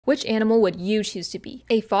Which animal would you choose to be?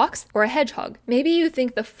 A fox or a hedgehog? Maybe you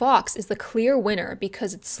think the fox is the clear winner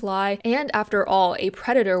because it's sly and, after all, a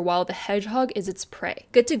predator, while the hedgehog is its prey.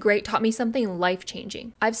 Good to Great taught me something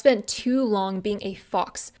life-changing. I've spent too long being a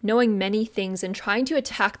fox, knowing many things and trying to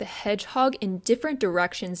attack the hedgehog in different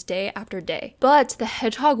directions day after day. But the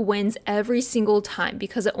hedgehog wins every single time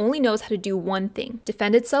because it only knows how to do one thing: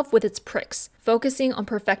 defend itself with its pricks. Focusing on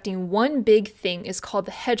perfecting one big thing is called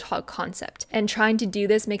the hedgehog concept, and trying to do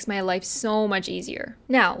this makes my life so much easier.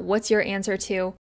 Now, what's your answer to